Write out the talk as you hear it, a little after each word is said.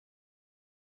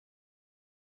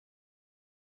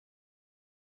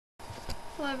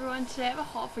Hello everyone, today I have a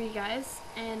haul for you guys,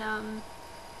 and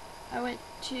I went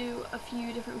to a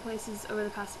few different places over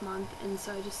the past month, and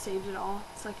so I just saved it all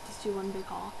so I could just do one big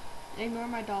haul. And ignore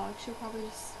my dog, she'll probably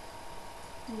just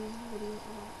video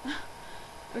a lot.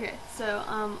 Okay, so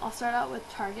I'll start out with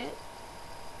Target.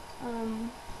 I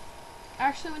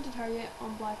actually went to Target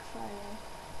on Black Friday,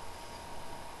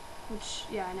 which,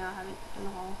 yeah, I know I haven't done a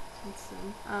haul since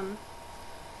then.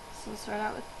 So I'll start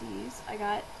out with these. I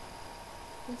got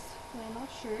this flannel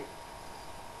shirt,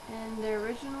 and they're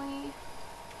originally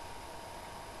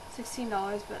 $16,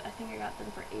 but I think I got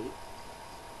them for $8.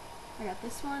 I got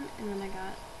this one, and then I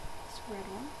got this red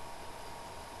one,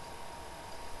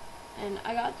 and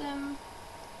I got them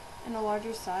in a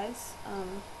larger size,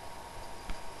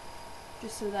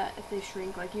 just so that if they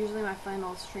shrink, like usually my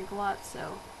flannels shrink a lot,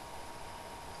 so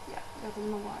yeah, I got them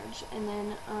in a large. And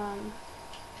then I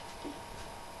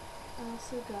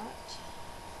also got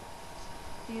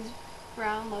these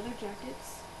brown leather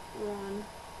jackets. Were on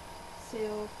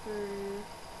sale for,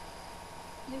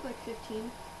 I think, like 15,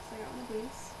 so I got one of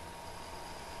these.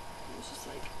 It was just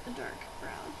like a dark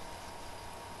brown.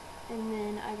 And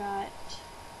then I got,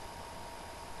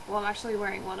 well, I'm actually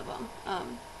wearing one of them.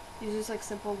 These are just like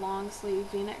simple long sleeve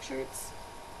v-neck shirts.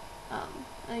 I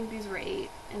think these were $8,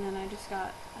 and then I just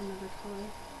got another color.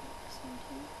 This one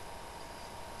too.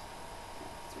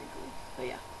 Yeah, it's very cool. But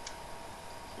yeah.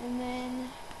 And then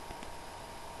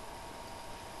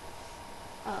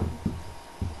I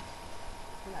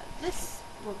got this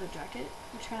leather jacket,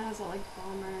 which kind of has a like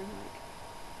bomber, like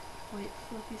white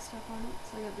fluffy stuff on it.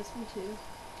 So I got this one too.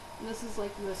 And this is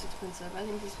like the most expensive. I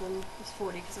think this one was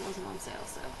 $40 because it wasn't on sale.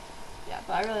 So yeah,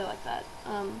 but I really like that.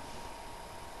 And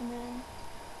then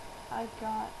I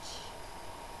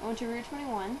went to Route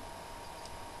 21,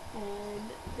 and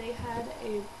they had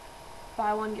a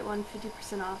buy one get one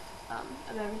 50% off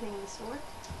of everything in the store.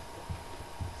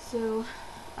 So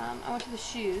I went to the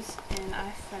shoes, and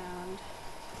I found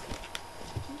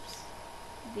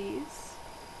these,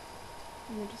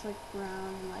 and they're just like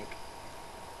brown and like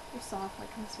they're soft,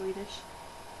 like kind of Swedish,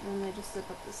 and then they just zip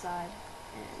up the side.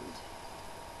 And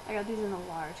I got these in a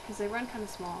large because they run kind of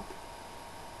small,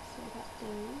 so I got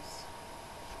those.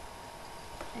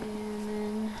 And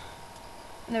then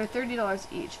they were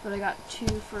 $30 each, but I got 2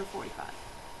 for $45.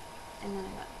 And then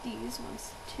I got these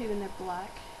ones too, and they're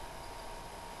black.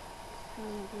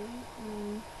 And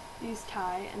then these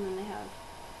tie, and then they have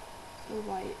the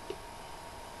white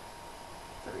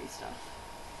furry stuff.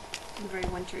 The very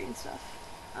wintry and stuff.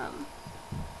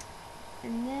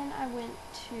 And then I went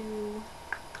to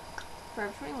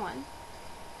Forever 21,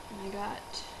 and I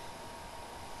got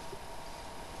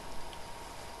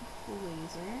a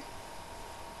blazer.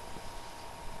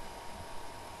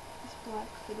 This black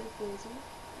fitted blazer.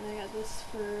 And I got this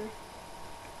for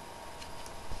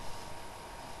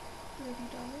 $30.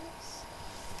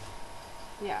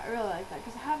 Yeah, I really like that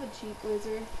because I have a cheap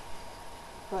blazer,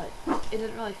 but it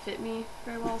didn't really fit me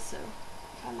very well, so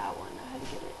I found that one. I had to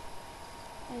get it.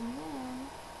 And then,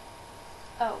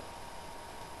 oh,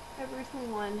 February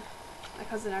 21, my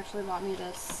cousin actually bought me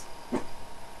this,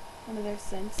 one of their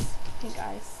scents, Pink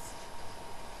Ice,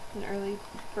 an early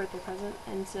birthday present,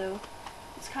 and so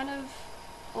it's kind of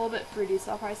a little bit fruity,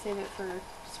 so I'll probably save it for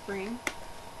spring.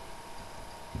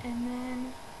 And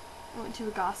then I went to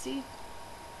Agassi.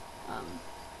 I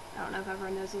don't know if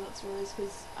everyone knows what that store is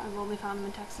because I've only found them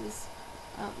in Texas.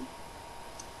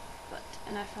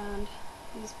 And I found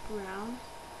these brown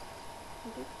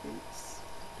leather boots.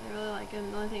 I really like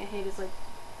them. The only thing I hate is like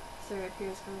this area up here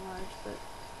is kind of large, but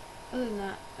other than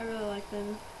that, I really like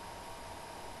them.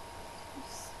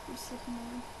 I'm slipping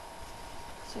on.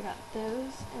 So I got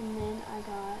those, and then I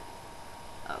got,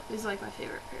 oh, these are like my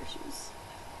favorite pair of shoes.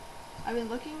 I've been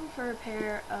looking for a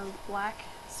pair of black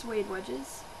suede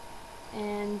wedges,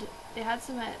 and they had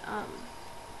some at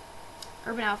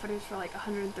Urban Outfitters for like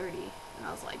 $130, and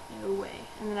I was like, no way.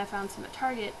 And then I found some at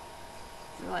Target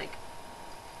for like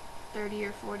 $30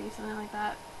 or $40, something like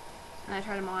that. And I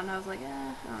tried them on, and I was like,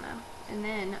 I don't know. And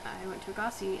then I went to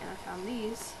Agassi, and I found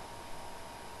these,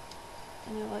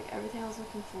 and they're like everything I was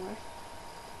looking for.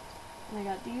 And I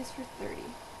got these for $30.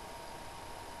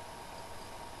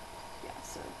 Yeah,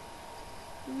 so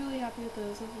I'm really happy with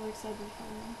those. I'm really excited to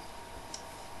find them.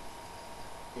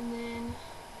 And then,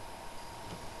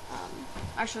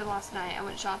 actually last night I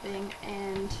went shopping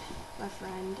and my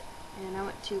friend, and I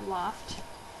went to Loft.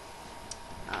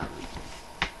 I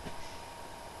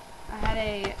had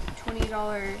a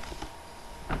 $20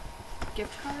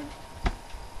 gift card,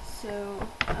 so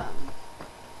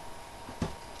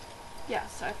yeah,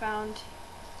 so I found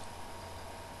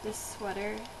this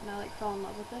sweater, and I like fell in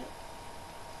love with it.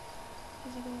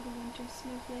 There's like a little winter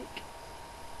snowflake.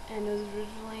 And it was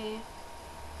originally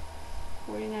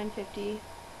 $49.50,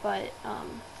 but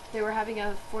they were having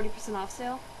a 40% off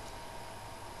sale.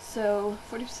 So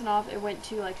 40% off, it went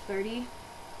to like 30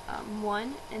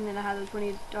 one, and then I had a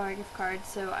 $20 gift card,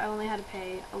 so I only had to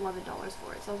pay $11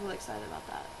 for it. So I was really excited about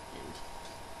that, and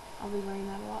I'll be wearing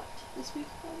that a lot this week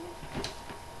probably.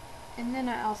 And then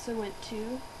I also went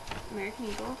to American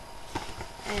Eagle,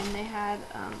 and they had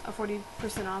a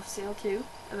 40% off sale too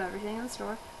of everything in the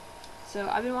store. So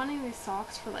I've been wanting these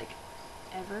socks for like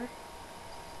ever,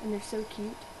 and they're so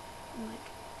cute and like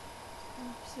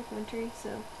just like wintry.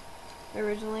 So they're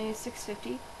originally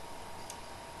 $6.50,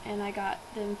 and I got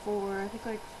them for I think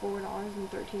like $4.13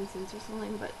 or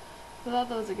something. But I thought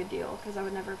that was a good deal because I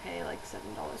would never pay like $7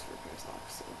 for a pair of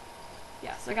socks. So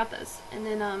yeah, so I got those. And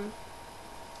then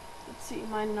let's see,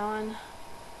 my non-clothing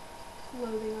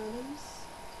items.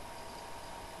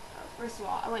 First of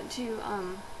all, I went to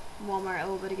Walmart a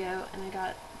little bit ago, and I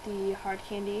got the Hard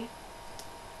Candy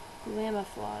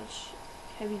Glamouflage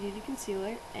Heavy Duty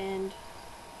Concealer, and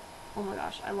oh my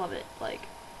gosh, I love it. Like,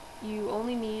 you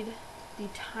only need the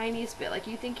tiniest bit. Like,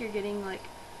 you think you're getting like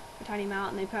a tiny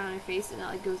amount, and they put it on your face, and it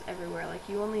like goes everywhere. Like,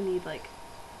 you only need like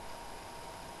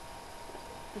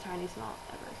the tiniest amount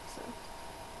ever. So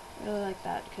I really like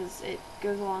that because it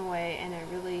goes a long way, and it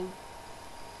really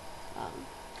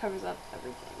covers up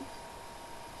everything.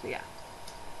 So yeah.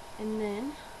 And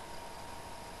then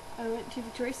I went to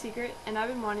Victoria's Secret, and I've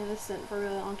been wanting this scent for a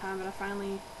really long time, but I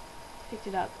finally picked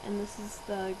it up. And this is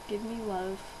the Give Me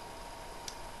Love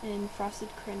in Frosted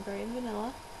Cranberry and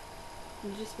Vanilla.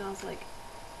 And it just smells like,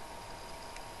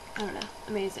 I don't know,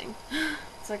 amazing.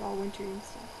 It's like all wintry and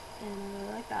stuff, and I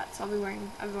really like that. So I've been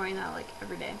wearing that like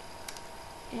every day.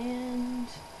 And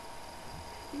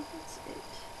I think that's it.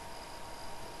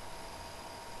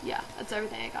 Yeah, that's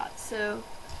everything I got. So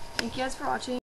thank you guys for watching.